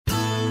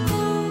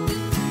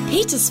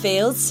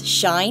Petersfield's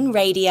Shine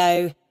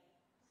Radio.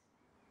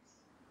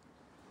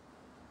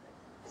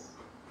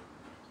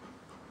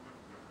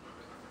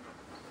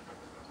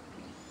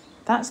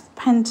 That's the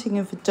panting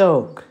of a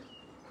dog.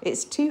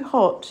 It's too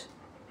hot.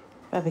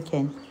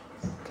 Babakin.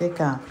 Good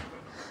girl.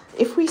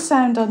 If we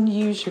sound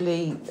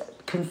unusually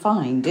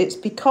confined, it's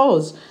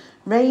because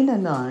Rain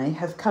and I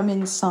have come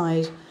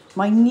inside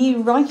my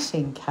new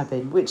writing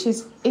cabin, which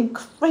is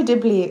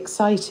incredibly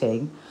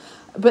exciting.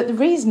 But the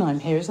reason I'm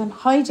here is I'm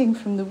hiding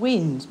from the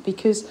wind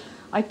because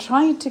I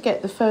tried to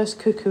get the first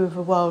cuckoo of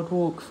a wild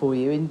walk for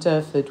you in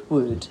Durford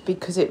Wood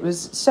because it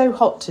was so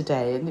hot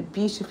today and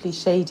beautifully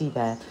shady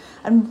there.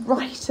 And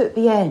right at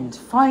the end,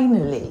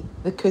 finally,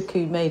 the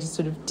cuckoo made a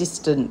sort of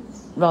distant,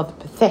 rather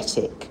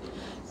pathetic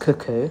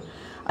cuckoo.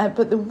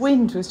 But the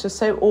wind was just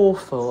so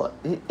awful,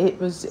 it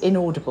was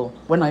inaudible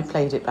when I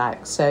played it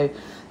back. So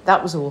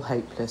that was all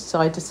hopeless. So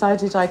I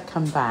decided I'd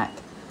come back.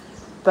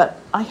 But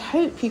I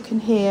hope you can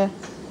hear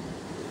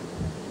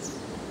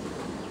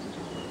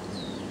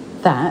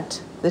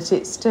that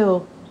it's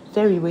still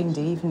very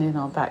windy, even in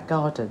our back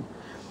garden.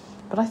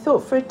 But I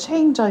thought for a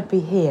change I'd be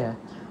here.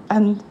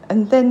 And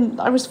then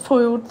I was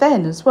foiled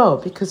then as well,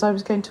 because I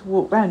was going to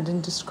walk round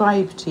and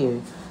describe to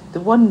you the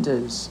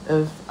wonders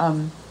of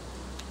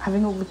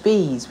having all the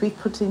bees. We've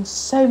put in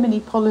so many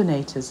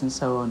pollinators and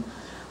so on.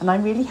 And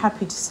I'm really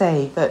happy to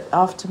say that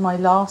after my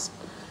last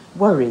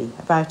worry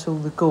about all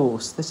the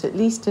gorse, that at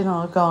least in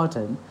our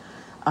garden,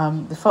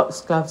 the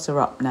foxgloves are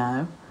up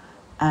now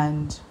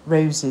and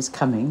roses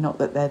coming. Not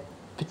that they're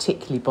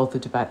particularly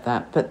bothered about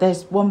that, but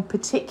there's one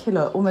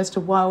particular, almost a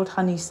wild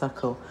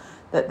honeysuckle,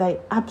 that they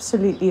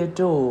absolutely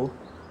adore,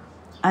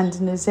 and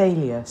an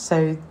azalea.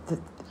 So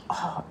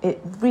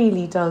it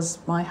really does,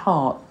 my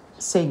heart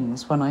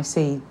sings when I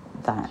see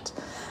that.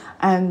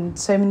 And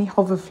so many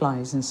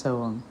hoverflies and so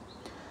on.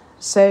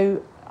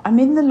 So I'm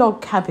in the log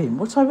cabin.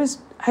 What I was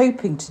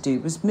hoping to do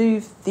was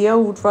move the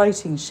old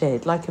writing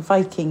shed like a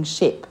Viking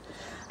ship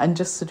and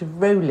just sort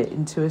of roll it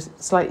into a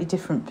slightly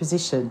different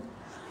position.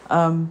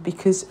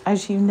 Because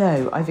as you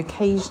know, I've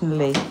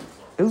occasionally...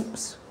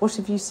 Oops, what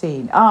have you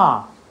seen?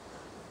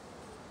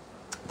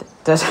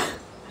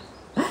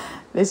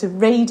 There's a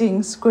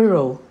raiding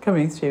squirrel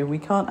coming through. We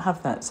can't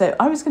have that. So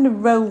I was going to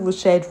roll the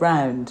shed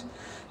round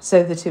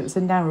so that it was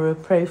a narrower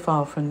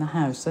profile from the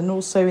house. And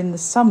also in the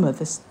summer,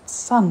 the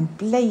sun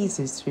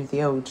blazes through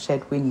the old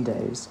shed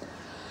windows.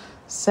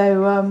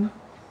 So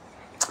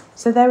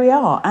there we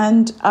are.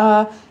 And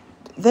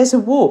there's a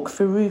walk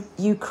for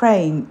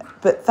Ukraine.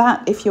 But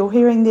that, if you're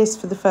hearing this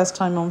for the first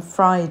time on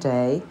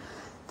Friday,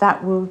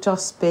 that will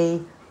just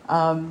be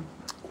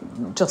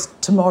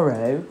just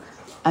tomorrow.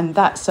 And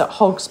that's at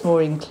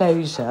Hogsmoor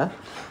Enclosure.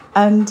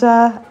 And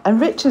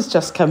Richard's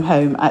just come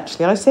home,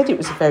 actually. I said it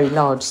was a very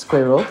large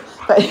squirrel,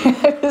 but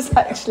it was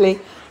actually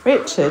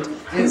Richard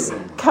who's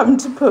come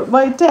to put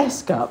my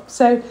desk up.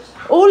 So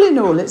all in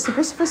all, it's a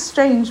bit of a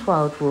strange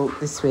wild walk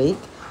this week.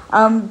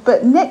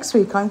 But next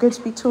week, I'm going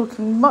to be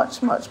talking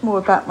much, much more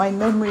about my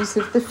memories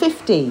of the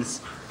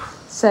 50s.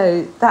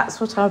 So that's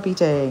what I'll be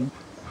doing.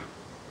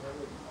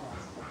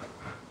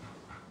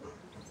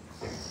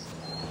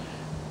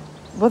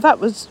 Well, that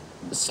was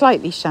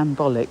slightly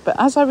shambolic, but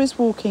as I was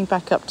walking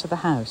back up to the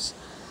house,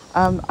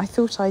 I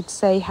thought I'd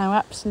say how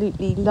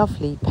absolutely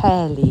lovely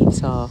pear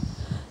leaves are.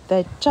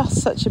 They're just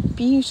such a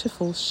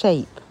beautiful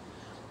shape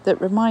that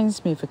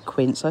reminds me of a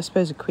quince. I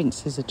suppose a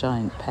quince is a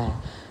giant pear,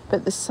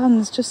 but the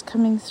sun's just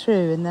coming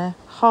through and their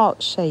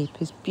heart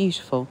shape is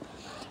beautiful.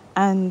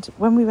 And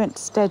when we went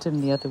to Stedham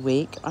the other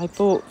week, I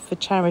bought for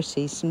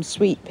charity some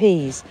sweet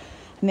peas,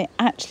 and they're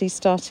actually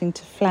starting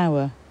to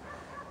flower.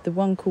 The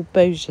one called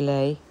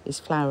Beaujolais is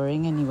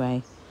flowering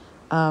anyway.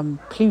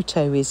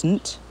 Pluto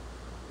isn't.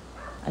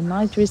 And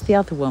neither is the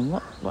other one.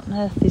 What on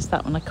earth is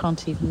that one? I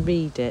can't even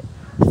read it.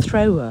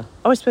 Thrower.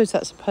 Oh, I suppose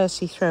that's a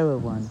Percy Thrower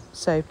one.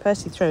 So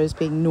Percy Thrower's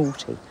being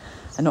naughty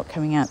and not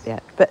coming out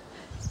yet. But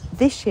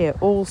this year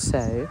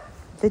also,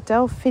 the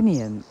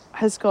delphinium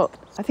has got,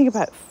 I think,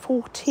 about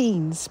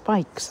 14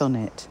 spikes on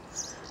it.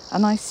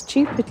 And I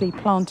stupidly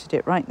planted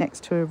it right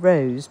next to a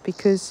rose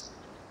because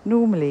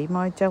normally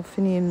my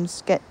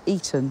delphiniums get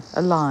eaten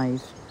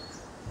alive.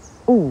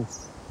 Oh,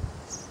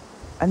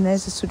 and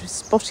there's a sort of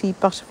spotty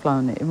butterfly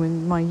on it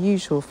in my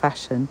usual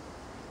fashion.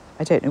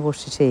 I don't know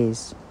what it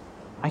is.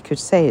 I could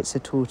say it's a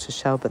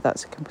tortoiseshell, but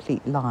that's a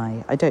complete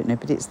lie. I don't know,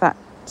 but it's that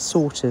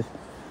sort of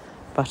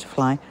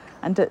butterfly.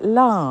 And at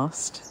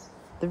last,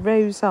 the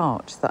rose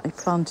arch that I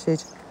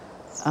planted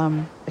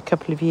a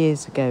couple of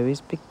years ago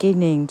is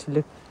beginning to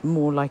look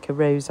more like a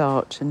rose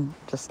arch and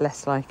just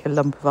less like a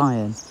lump of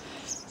iron.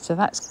 So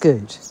that's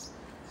good.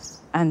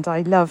 And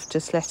I love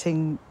just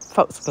letting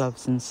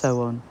foxgloves and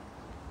so on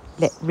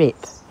let rip.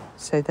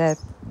 So they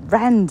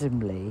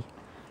randomly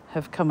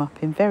have come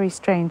up in very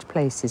strange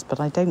places, but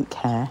I don't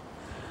care.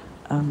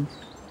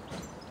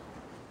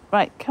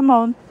 Right, come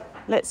on,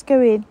 let's go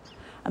in.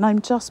 And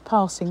I'm just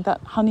passing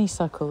that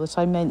honeysuckle that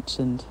I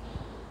mentioned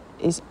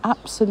is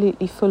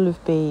absolutely full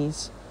of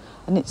bees.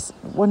 And it's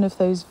one of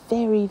those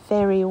very,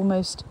 very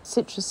almost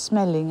citrus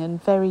smelling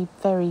and very,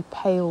 very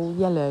pale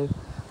yellow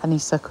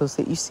honeysuckles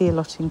that you see a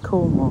lot in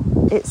Cornwall.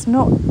 It's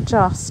not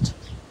just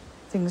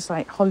things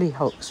like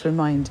hollyhocks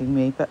reminding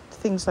me, but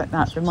things like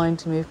that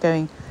reminding me of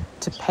going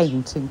to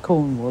paint in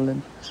Cornwall.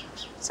 And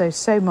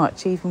so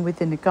much, even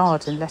within a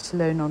garden, let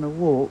alone on a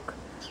walk,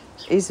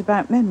 is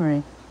about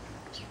memory.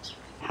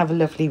 Have a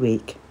lovely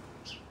week.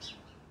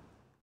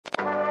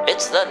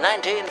 It's the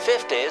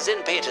 1950s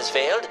in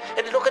Petersfield,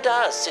 and look at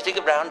us sitting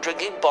around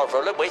drinking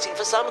Bovril and waiting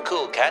for some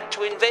cool cat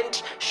to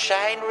invent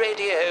Shine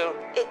Radio.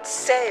 It's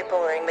so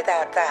boring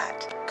without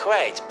that.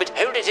 Quite, but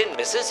hold it in,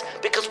 missus,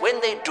 because when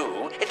they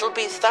do, it'll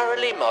be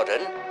thoroughly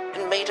modern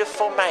and made of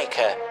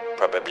Formica,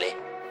 probably.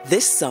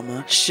 This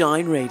summer,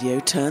 Shine Radio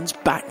turns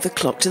back the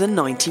clock to the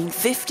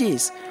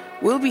 1950s.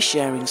 We'll be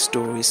sharing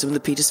stories from the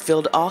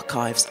Petersfield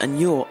archives and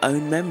your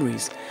own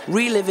memories,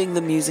 reliving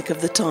the music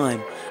of the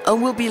time,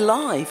 and we'll be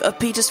live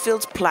at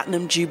Petersfield's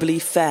Platinum Jubilee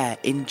Fair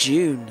in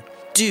June.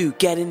 Do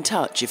get in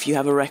touch if you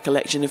have a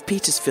recollection of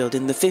Petersfield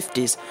in the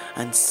 50s,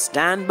 and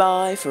stand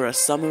by for a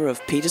summer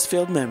of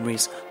Petersfield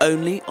memories,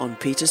 only on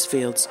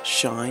Petersfield's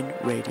Shine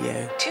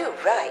Radio. Too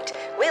right.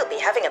 We'll be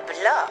having a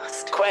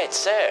blast. Quite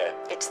so.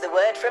 It's the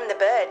word from the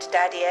bird,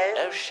 Daddy-o.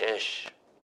 Oh, shush.